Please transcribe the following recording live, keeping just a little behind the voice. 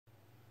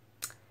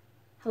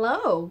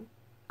Hello,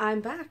 I'm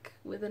back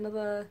with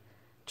another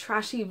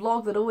trashy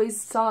vlog that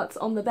always starts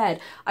on the bed.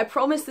 I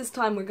promise this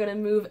time we're going to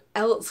move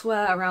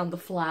elsewhere around the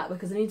flat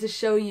because I need to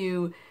show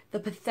you the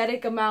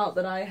pathetic amount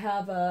that I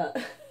have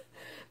that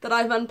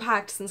I've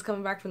unpacked since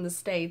coming back from the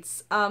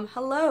States.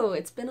 Hello,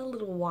 it's been a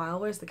little while.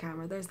 Where's the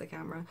camera? There's the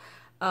camera.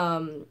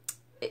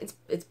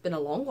 It's been a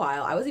long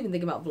while. I was even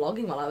thinking about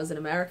vlogging while I was in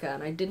America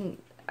and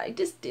I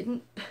just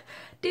didn't.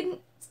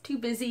 It's too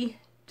busy,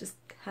 just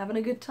having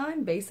a good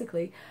time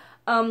basically.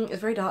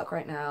 It's very dark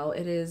right now.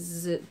 It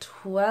is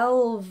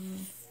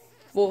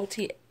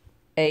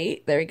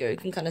 12:48. There we go. You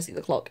can kind of see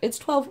the clock. It's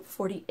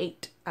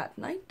 12:48 at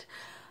night.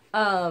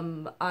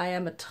 I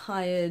am a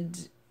tired,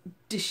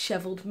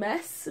 disheveled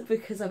mess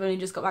because I've only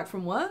just got back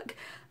from work.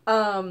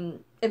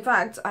 In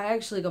fact, I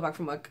actually got back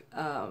from work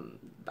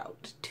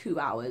about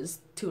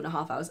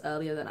 2.5 hours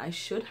earlier than I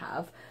should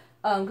have.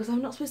 Because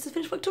I'm not supposed to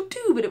finish work till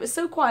 2, but it was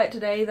so quiet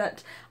today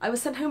that I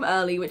was sent home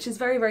early, which is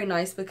very, very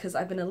nice because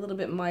I've been a little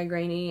bit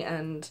migraine-y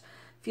and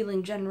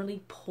feeling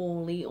generally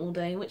poorly all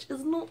day, which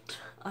is not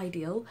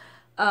ideal.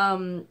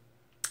 I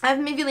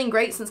haven't been feeling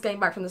great since getting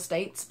back from the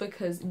States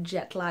because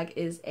jet lag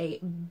is a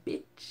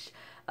bitch.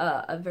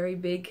 A very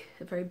big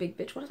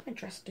bitch. What is my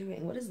dress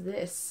doing? What is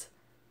this?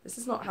 This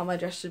is not how my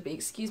dress should be.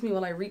 Excuse me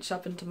while I reach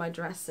up into my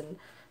dress and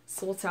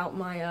sort out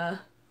my,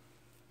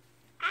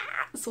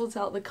 sort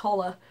out the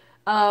collar.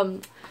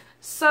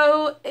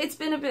 So it's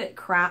been a bit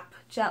crap.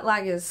 Jet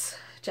lag is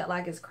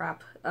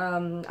crap.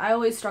 I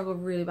always struggle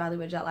really badly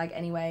with jet lag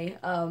anyway,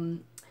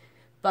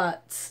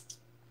 but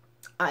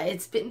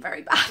it's been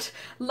very bad.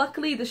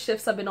 Luckily the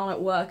shifts I've been on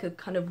at work have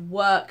kind of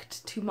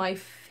worked to my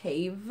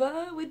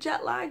favour with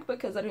jet lag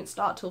because I don't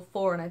start till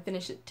 4 and I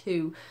finish at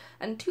 2,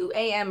 and 2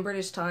 AM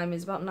British time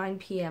is about 9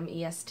 PM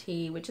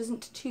EST, which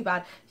isn't too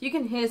bad. If you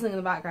can hear something in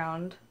the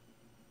background,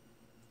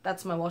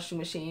 that's my washing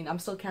machine. I'm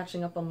still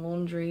catching up on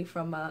laundry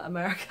from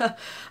America.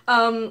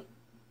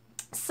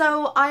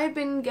 So I've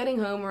been getting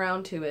home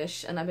around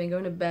 2ish and I've been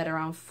going to bed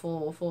around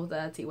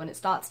 4:30 when it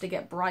starts to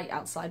get bright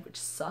outside, which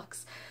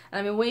sucks. And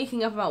I've been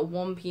waking up about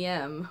 1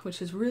 PM,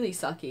 which is really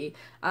sucky.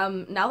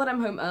 Now that I'm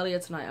home earlier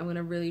tonight, I'm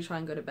gonna really try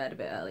and go to bed a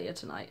bit earlier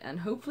tonight, and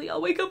hopefully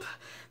I'll wake up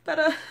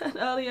better and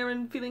earlier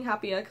and feeling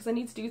happier because I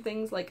need to do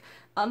things like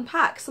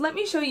unpack. So let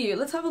me show you.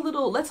 Let's have a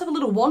little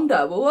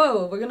wander.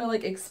 Whoa, we're gonna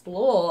like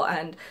explore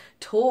and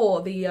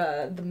tour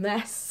the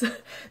mess,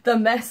 the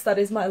mess that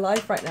is my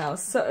life right now.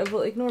 So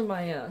well, ignore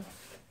my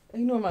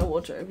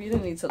wardrobe. You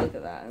don't need to look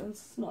at that.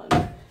 It's not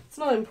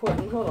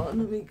important. Hold on,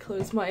 let me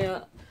close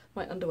my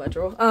my underwear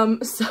drawer.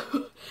 So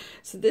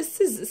this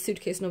is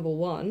suitcase number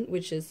 1,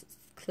 which is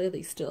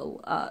clearly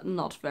still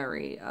not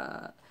very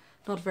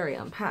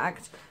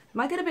unpacked.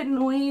 Might get a bit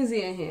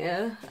noisier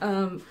here.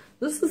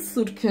 This is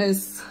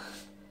suitcase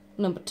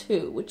number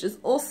 2, which is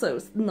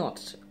also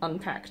not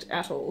unpacked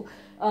at all.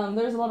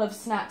 There's a lot of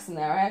snacks in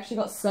there. I actually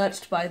got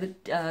searched by the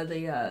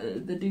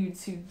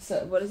dudes who,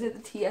 what is it,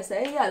 the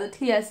TSA? Yeah, the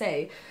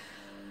TSA.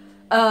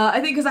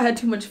 I think because I had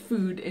too much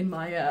food in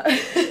my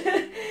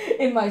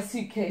in my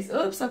suitcase.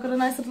 Oops, I've got a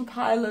nice little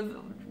pile of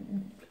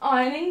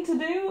ironing to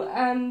do,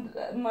 and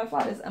my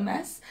flat is a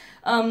mess.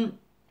 I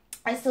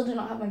still do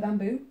not have my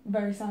bamboo,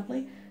 very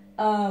sadly.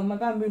 My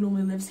bamboo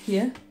normally lives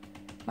here.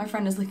 My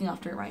friend is looking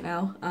after it right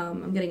now.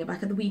 I'm getting it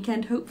back at the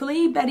weekend,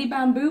 hopefully. Betty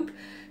Bamboo,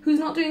 who's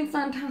not doing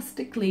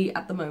fantastically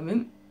at the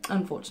moment,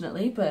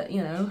 unfortunately, but,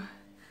 you know,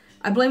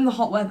 I blame the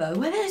hot weather. The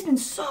weather has been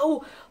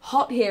so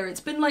hot here.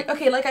 It's been like,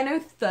 okay, like I know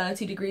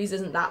 30 degrees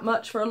isn't that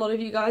much for a lot of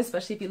you guys,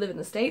 especially if you live in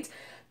the States.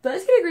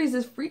 30 degrees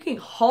is freaking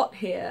hot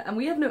here, and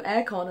we have no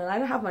aircon, and I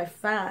don't have my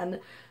fan.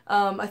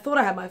 I thought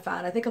I had my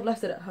fan. I think I've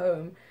left it at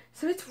home.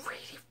 So it's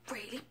really,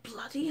 really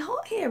bloody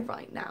hot here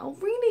right now.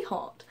 Really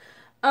hot.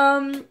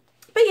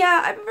 But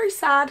yeah, I've been very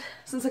sad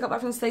since I got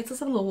back from the States. Let's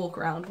have a little walk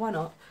around. Why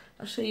not?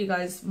 I'll show you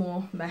guys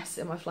more mess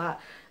in my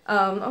flat.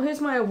 Oh, here's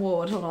my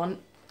award. Hold on.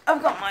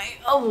 I've got my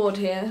award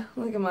here.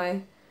 Look at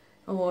my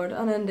award.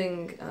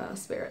 Unending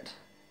Spirit.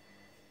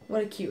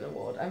 What a cute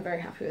award. I'm very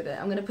happy with it.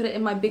 I'm going to put it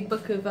in my big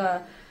book of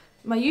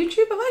my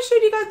YouTube. Have I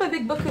showed you guys my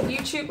big book of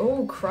YouTube?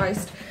 Oh,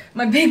 Christ.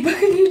 My big book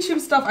of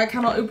YouTube stuff. I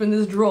cannot open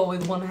this drawer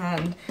with one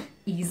hand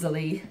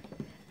easily.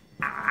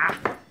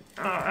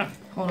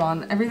 Hold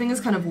on, everything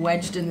is kind of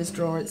wedged in this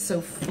drawer, it's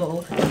so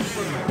full.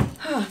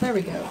 There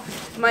we go.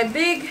 My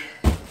big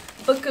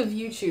book of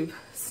YouTube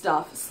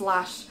stuff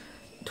slash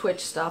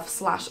Twitch stuff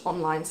slash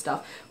online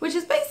stuff, which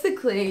is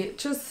basically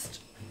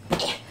just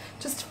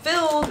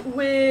filled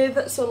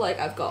with, so like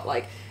I've got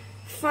like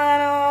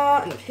fan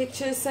art and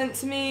pictures sent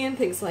to me and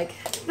things like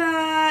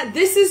that.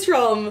 This is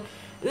from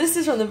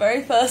the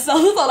very first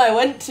summit I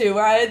went to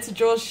where I had to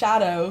draw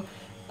Shadow.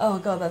 Oh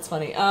god, that's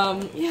funny.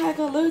 Yeah, I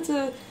got loads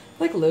of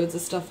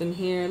stuff in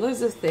here,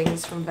 loads of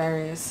things from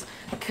various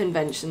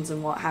conventions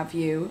and what have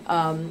you,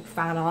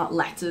 fan art,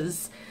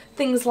 letters,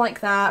 things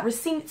like that,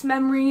 receipts,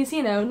 memories,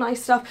 you know,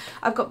 nice stuff.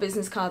 I've got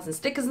business cards and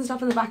stickers and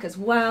stuff in the back as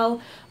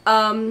well.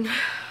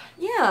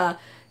 Yeah,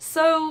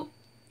 so,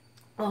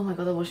 oh my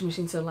god, the washing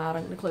machine's so loud,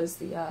 I'm gonna close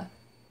the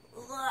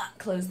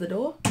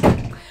door.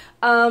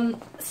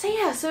 So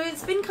yeah, so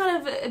it's been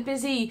kind of a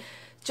busy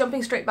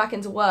jumping straight back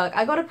into work,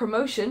 I got a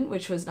promotion,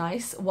 which was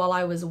nice, while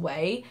I was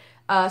away.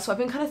 So I've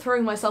been kind of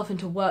throwing myself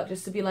into work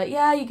just to be like,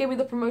 yeah, you gave me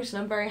the promotion,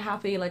 I'm very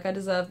happy, like I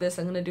deserve this,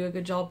 I'm gonna do a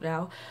good job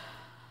now.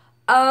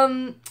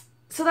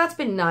 So that's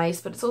been nice,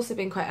 but it's also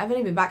been I've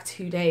only been back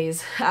 2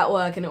 days at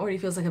work and it already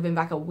feels like I've been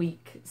back a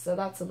week. So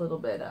that's a little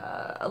bit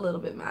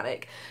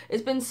manic.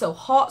 It's been so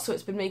hot, so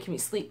it's been making me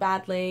sleep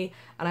badly,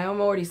 and I am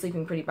already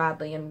sleeping pretty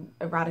badly and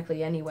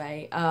erratically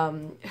anyway.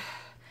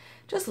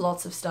 Just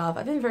lots of stuff.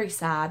 I've been very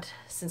sad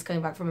since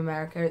coming back from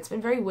America. It's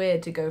been very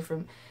weird to go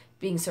from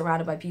being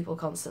surrounded by people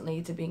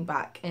constantly to being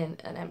back in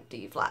an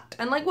empty flat.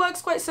 And like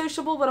work's quite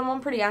sociable, but I'm on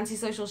pretty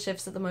antisocial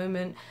shifts at the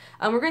moment.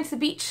 We're going to the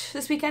beach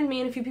this weekend, me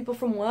and a few people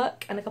from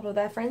work and a couple of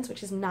their friends,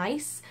 which is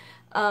nice.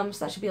 So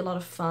that should be a lot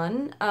of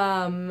fun.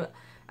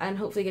 And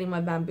hopefully getting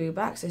my bamboo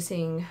back, so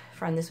seeing a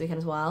friend this weekend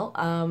as well.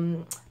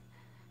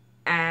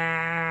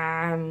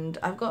 And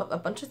I've got a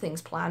bunch of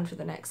things planned for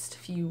the next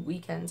few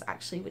weekends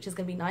actually, which is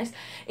going to be nice,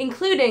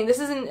 including, this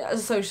isn't a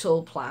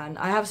social plan,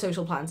 I have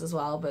social plans as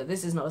well, but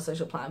this is not a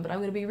social plan, but I'm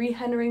going to be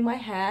re-hennering my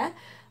hair,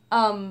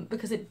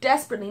 because it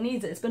desperately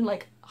needs it. It's been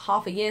like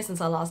half a year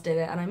since I last did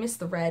it, and I miss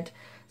the red,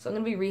 so I'm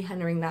going to be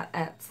re-hennering that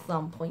at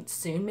some point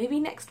soon, maybe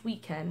next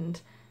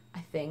weekend, I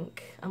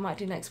think. I might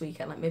do next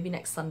weekend, like maybe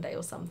next Sunday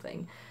or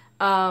something.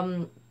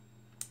 So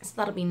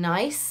that'll be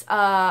nice.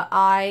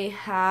 I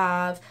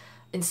have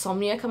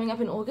Insomnia coming up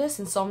in August.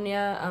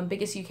 Insomnia,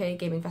 biggest UK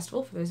gaming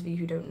festival, for those of you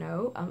who don't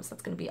know. So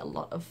that's going to be a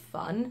lot of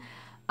fun.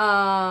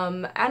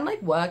 And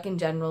like work in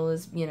general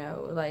is, you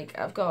know, like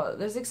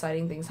there's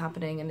exciting things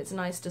happening, and it's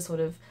nice to sort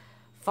of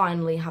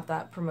finally have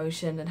that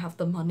promotion and have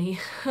the money,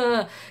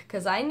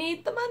 because I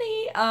need the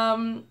money.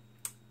 And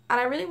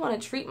I really want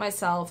to treat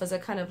myself as a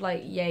kind of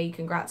like, yay,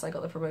 congrats, I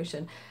got the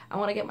promotion. I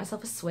want to get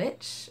myself a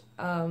Switch.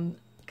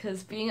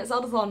 Because being at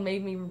Zeldathon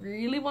made me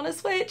really want to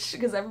Switch,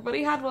 because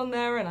everybody had one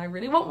there and I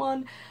really want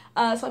one.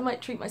 So I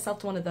might treat myself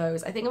to one of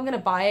those. I think I'm going to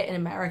buy it in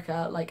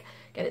America, like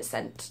get it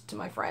sent to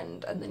my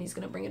friend, and then he's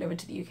going to bring it over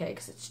to the UK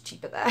because it's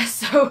cheaper there.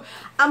 So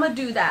I'm going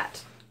to do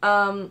that.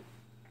 But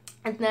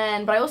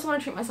I also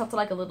want to treat myself to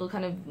like a little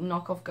kind of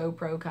knockoff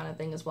GoPro kind of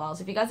thing as well.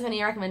 So if you guys have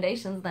any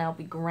recommendations, that'll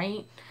be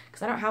great,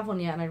 because I don't have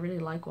one yet and I really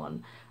like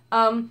one.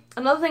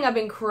 Another thing I've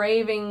been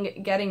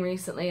craving getting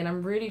recently, and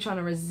I'm really trying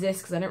to resist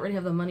because I don't really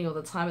have the money all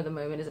the time at the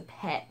moment, is a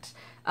pet.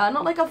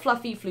 Not like a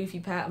fluffy,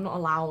 floofy pet. I'm not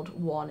allowed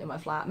one in my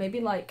flat. Maybe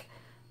like,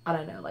 I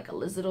don't know, like a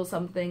lizard or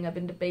something. I've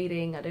been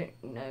debating. I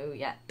don't know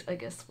yet. I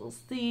guess we'll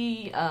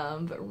see.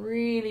 But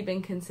really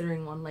been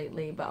considering one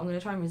lately. But I'm going to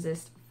try and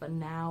resist for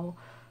now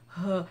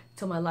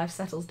till my life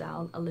settles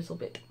down a little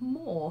bit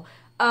more.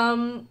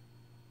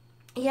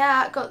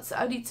 Yeah,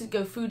 I need to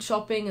go food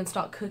shopping and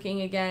start cooking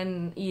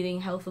again,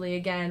 eating healthily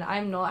again.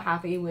 I'm not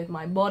happy with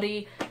my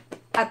body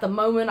at the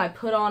moment. I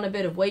put on a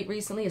bit of weight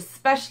recently,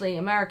 especially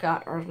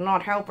America is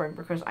not helping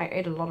because I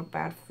ate a lot of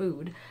bad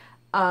food.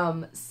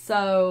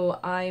 So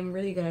I'm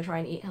really going to try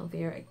and eat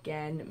healthier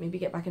again, maybe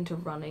get back into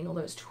running,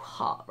 although it's too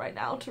hot right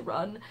now to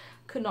run.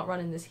 Could not run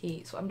in this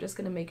heat, so I'm just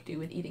going to make do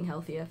with eating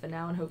healthier for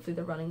now, and hopefully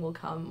the running will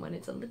come when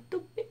it's a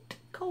little bit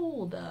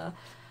colder.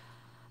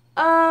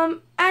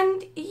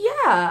 And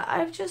yeah,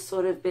 I've just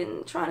sort of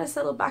been trying to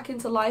settle back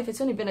into life. It's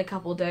only been a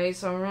couple days,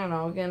 so I'm, you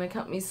know, gonna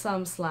cut me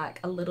some slack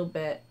a little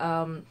bit.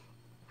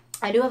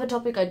 I do have a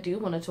topic I do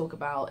want to talk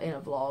about in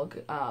a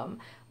vlog. I'm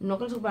not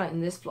going to talk about it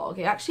in this vlog.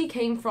 It actually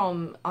came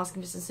from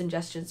asking for some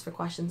suggestions for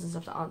questions and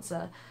stuff to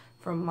answer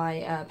from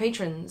my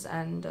patrons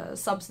and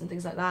subs and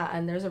things like that.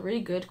 And there's a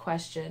really good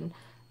question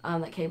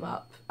that came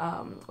up,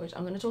 which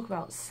I'm going to talk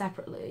about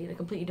separately in a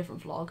completely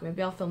different vlog.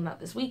 Maybe I'll film that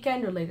this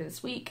weekend or later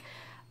this week.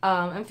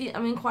 I'm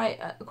in quite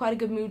a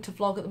good mood to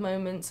vlog at the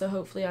moment, so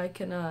hopefully I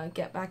can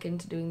get back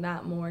into doing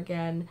that more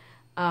again.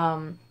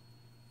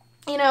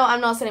 You know, I'm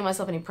not setting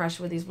myself any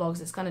pressure with these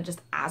vlogs. It's kind of just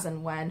as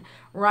and when.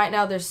 Right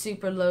now, they're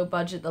super low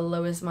budget, the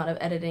lowest amount of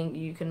editing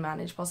you can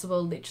manage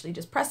possible. Literally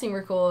just pressing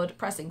record,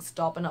 pressing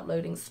stop, and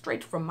uploading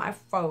straight from my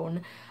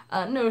phone.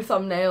 No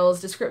thumbnails,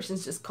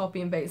 descriptions, just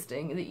copy and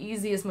pasting. The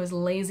easiest, most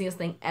laziest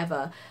thing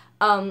ever.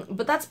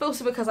 But that's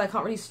mostly because I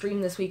can't really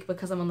stream this week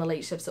because I'm on the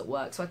late shifts at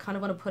work, so I kind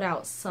of want to put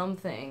out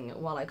something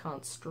while I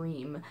can't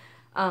stream.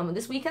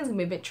 This weekend's gonna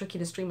be a bit tricky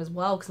to stream as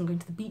well because I'm going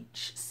to the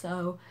beach,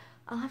 so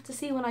I'll have to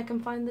see when I can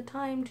find the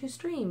time to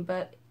stream.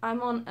 But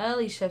I'm on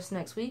early shifts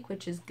next week,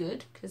 which is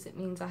good because it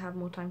means I have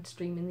more time to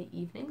stream in the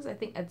evenings. I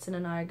think Edson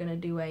and I are gonna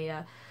do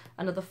a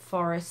another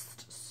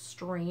forest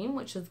stream,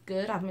 which is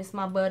good. I've missed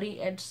my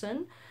buddy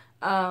Edson,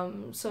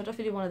 so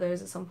definitely do one of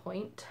those at some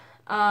point.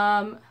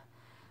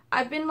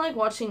 I've been like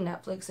watching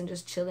Netflix and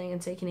just chilling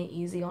and taking it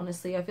easy,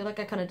 honestly. I feel like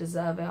I kind of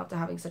deserve it after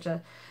having such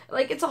a,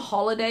 like, it's a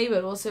holiday,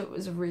 but also it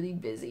was really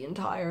busy and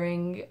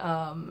tiring,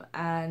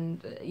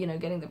 and, you know,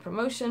 getting the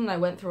promotion, I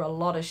went through a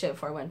lot of shit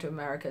before I went to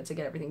America to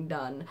get everything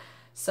done,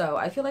 so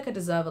I feel like I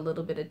deserve a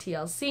little bit of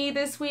TLC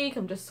this week.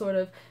 I'm just sort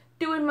of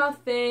doing my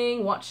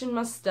thing, watching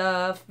my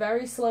stuff,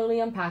 very slowly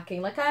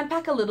unpacking. Like, I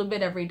unpack a little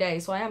bit every day,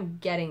 so I am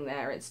getting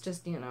there. It's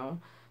just, you know,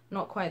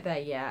 Not quite there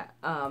yet.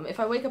 If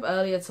I wake up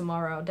earlier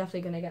tomorrow, I'm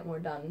definitely gonna get more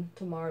done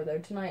tomorrow though.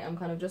 Tonight I'm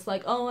kind of just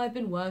like, oh, I've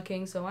been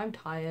working, so I'm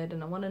tired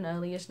and I want an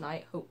early-ish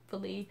night,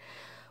 hopefully.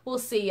 We'll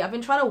see. I've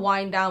been trying to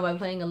wind down by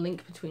playing A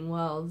Link Between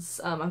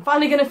Worlds. I'm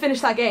finally gonna finish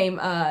that game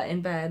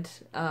in bed.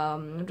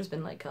 I've just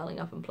been like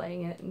curling up and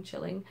playing it and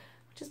chilling,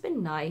 which has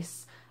been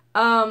nice.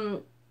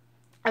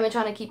 I've been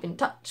trying to keep in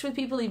touch with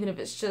people, even if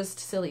it's just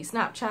silly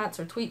Snapchats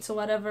or tweets or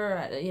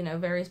whatever, you know,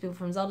 various people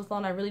from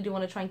Zeldathon. I really do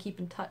want to try and keep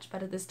in touch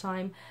better this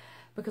time,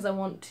 because I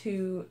want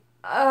to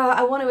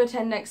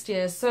attend next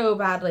year so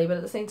badly, but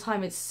at the same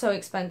time it's so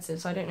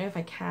expensive, so I don't know if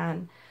I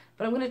can.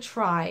 But I'm going to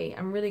try.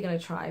 I'm really going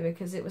to try,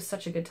 because it was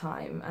such a good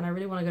time, and I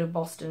really want to go to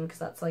Boston, because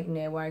that's like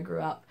near where I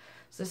grew up.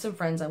 So there's some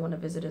friends I want to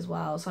visit as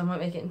well, so I might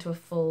make it into a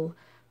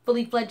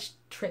fully fledged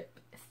trip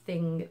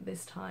thing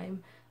this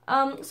time.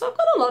 So I've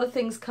got a lot of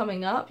things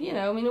coming up, you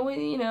know. I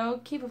mean, you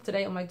know, keep up to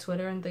date on my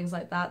Twitter and things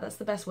like that. That's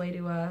the best way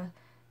to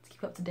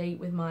keep up to date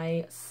with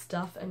my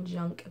stuff and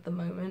junk at the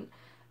moment.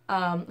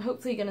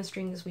 Hopefully gonna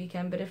stream this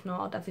weekend, but if not,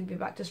 I'll definitely be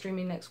back to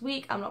streaming next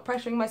week. I'm not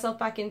pressuring myself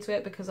back into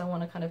it, because I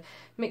want to kind of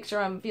make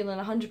sure I'm feeling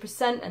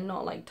 100% and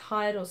not like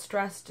tired or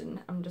stressed, and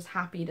I'm just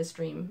happy to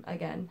stream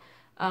again.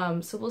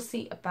 So we'll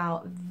see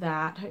about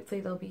that. Hopefully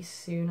they'll be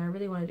soon. I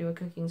really want to do a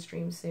cooking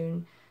stream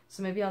soon.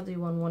 So maybe I'll do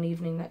one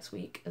evening next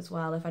week as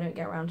well, if I don't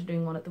get around to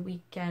doing one at the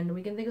weekend.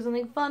 We can think of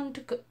something fun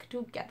to cook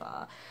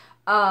together.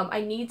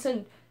 I need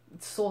to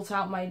sort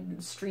out my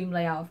stream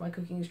layout of my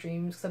cooking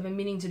streams, because I've been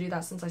meaning to do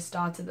that since I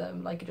started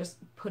them, like just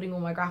putting all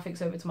my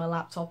graphics over to my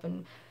laptop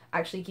and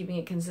actually keeping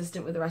it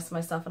consistent with the rest of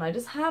my stuff, and I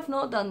just have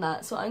not done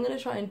that. So I'm going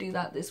to try and do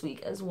that this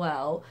week as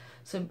well.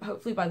 So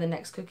hopefully by the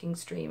next cooking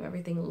stream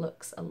everything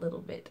looks a little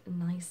bit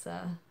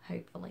nicer,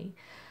 hopefully.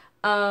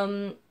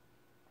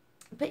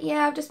 But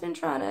yeah, I've just been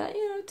trying to,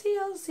 you know,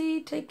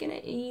 TLC, taking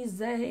it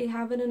easy,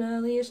 having an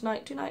early-ish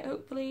night tonight,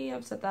 hopefully.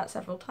 I've said that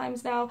several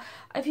times now.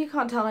 If you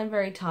can't tell, I'm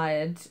very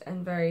tired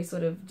and very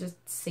sort of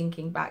just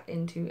sinking back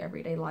into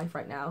everyday life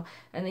right now.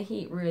 And the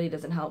heat really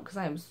doesn't help, because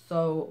I am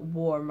so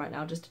warm right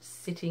now, just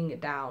sitting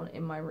down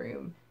in my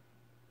room.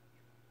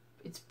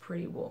 It's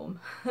pretty warm.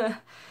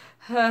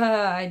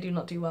 I do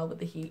not do well with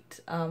the heat.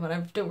 And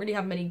I don't really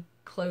have many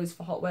clothes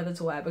for hot weather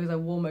to wear, because I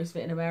wore most of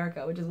it in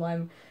America, which is why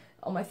I'm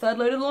on my third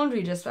load of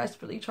laundry, just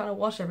desperately trying to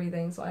wash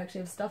everything, so I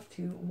actually have stuff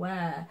to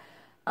wear.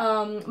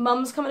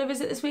 Mum's coming to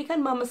visit this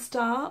weekend, Mama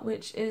Star,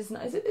 which is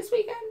it this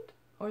weekend?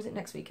 Or is it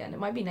next weekend? It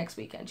might be next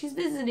weekend. She's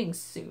visiting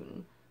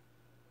soon.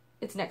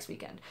 It's next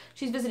weekend.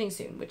 She's visiting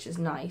soon, which is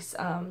nice,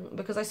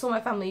 because I saw my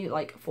family,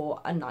 like,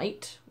 for a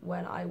night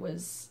when I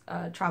was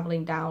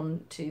travelling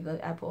down to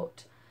the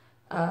airport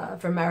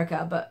for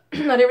America, but I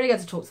didn't really get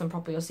to talk to them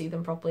properly or see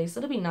them properly,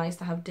 so it'll be nice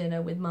to have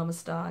dinner with Mama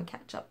Star and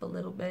catch up a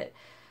little bit.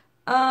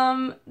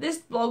 This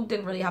vlog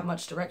didn't really have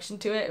much direction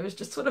to it. It was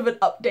just sort of an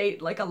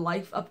update, like a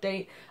life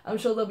update. I'm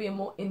sure there'll be a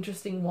more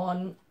interesting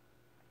one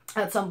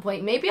at some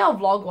point. Maybe I'll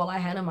vlog while I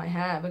henna my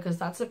hair, because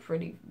that's a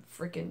pretty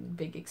freaking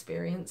big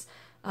experience.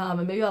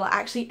 And maybe I'll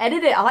actually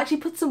edit it. I'll actually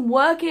put some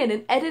work in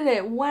and edit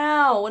it.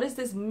 Wow, what is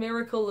this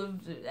miracle of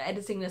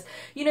editing this?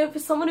 You know, for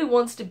someone who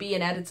wants to be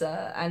an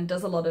editor and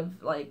does a lot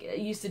of, like,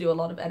 used to do a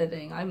lot of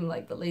editing, I'm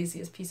like the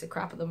laziest piece of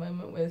crap at the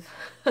moment with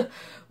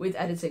with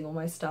editing all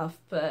my stuff.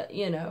 But,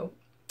 you know,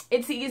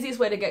 it's the easiest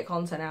way to get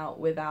content out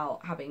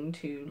without having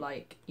to,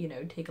 like, you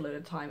know, take a load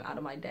of time out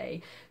of my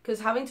day.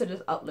 Because having to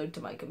just upload to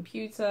my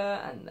computer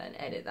and then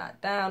edit that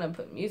down and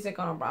put music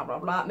on and blah, blah,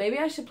 blah. Maybe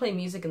I should play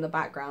music in the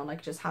background,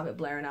 like just have it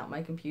blaring out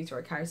my computer,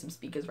 or carry some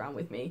speakers around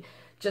with me.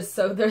 Just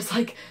so there's,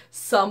 like,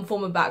 some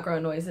form of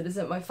background noise that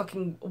isn't my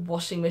fucking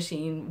washing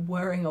machine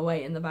whirring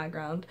away in the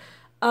background.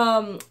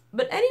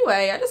 But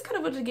anyway, I just kind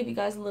of wanted to give you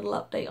guys a little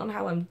update on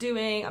how I'm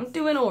doing. I'm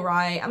doing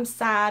alright. I'm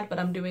sad, but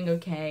I'm doing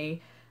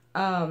okay.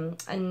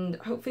 And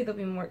hopefully there'll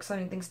be more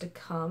exciting things to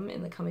come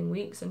in the coming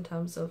weeks in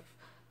terms of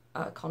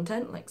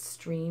content, like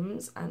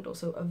streams and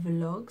also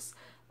vlogs.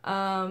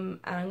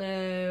 And I'm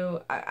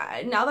gonna,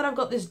 now that I've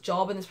got this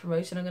job and this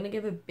promotion, I'm gonna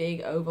give a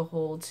big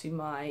overhaul to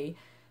my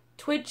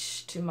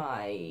Twitch, to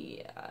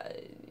my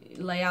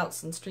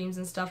layouts and streams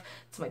and stuff,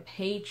 to my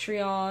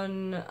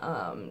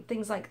Patreon,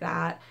 things like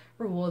that,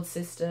 reward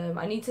system.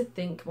 I need to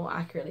think more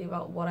accurately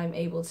about what I'm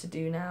able to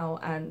do now,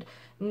 and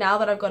now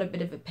that I've got a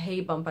bit of a pay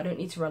bump, I don't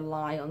need to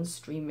rely on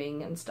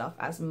streaming and stuff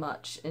as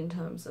much in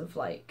terms of,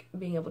 like,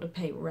 being able to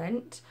pay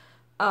rent.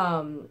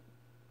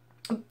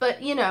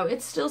 But, you know,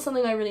 it's still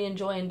something I really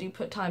enjoy and do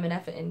put time and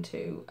effort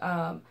into.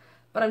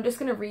 But I'm just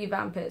going to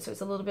revamp it so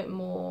it's a little bit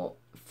more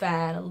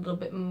fair and a little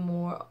bit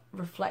more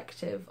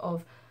reflective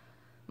of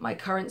my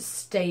current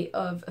state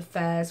of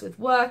affairs with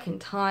work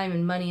and time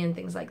and money and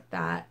things like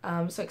that.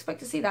 So expect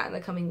to see that in the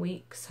coming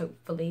weeks,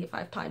 hopefully, if I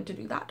have time to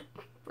do that.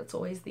 That's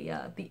always the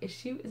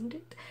issue, isn't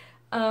it?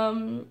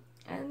 And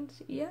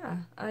yeah,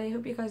 I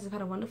hope you guys have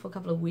had a wonderful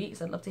couple of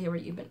weeks. I'd love to hear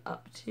what you've been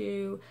up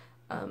to,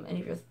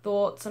 any of your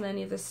thoughts on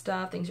any of this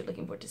stuff, things you're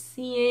looking forward to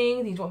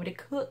seeing, things you want me to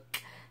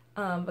cook,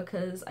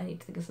 because I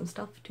need to think of some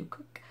stuff to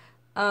cook.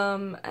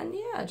 And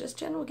yeah, just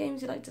general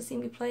games you'd like to see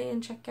me play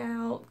and check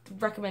out.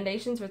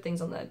 Recommendations for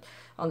things on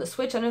the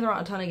Switch. I know there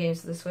aren't a ton of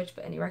games for the Switch,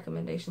 but any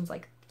recommendations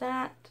like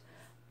that.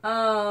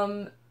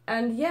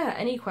 And yeah,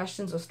 any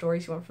questions or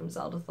stories you want from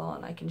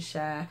Zeldathon, I can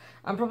share.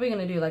 I'm probably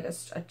going to do like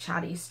a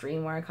chatty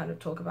stream where I kind of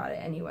talk about it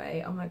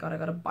anyway. Oh my god, I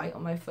got a bite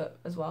on my foot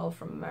as well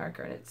from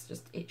America and it's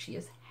just itchy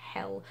as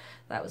hell.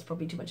 That was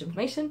probably too much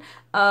information.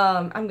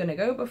 I'm going to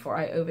go before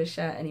I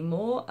overshare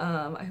anymore.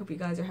 I hope you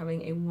guys are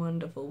having a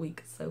wonderful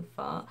week so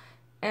far.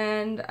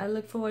 And I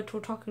look forward to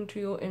talking to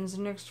you in the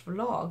next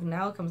vlog.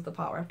 Now comes the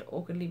part where I have to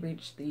awkwardly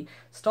reach the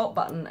stop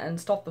button and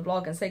stop the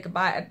vlog and say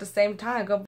goodbye at the same time.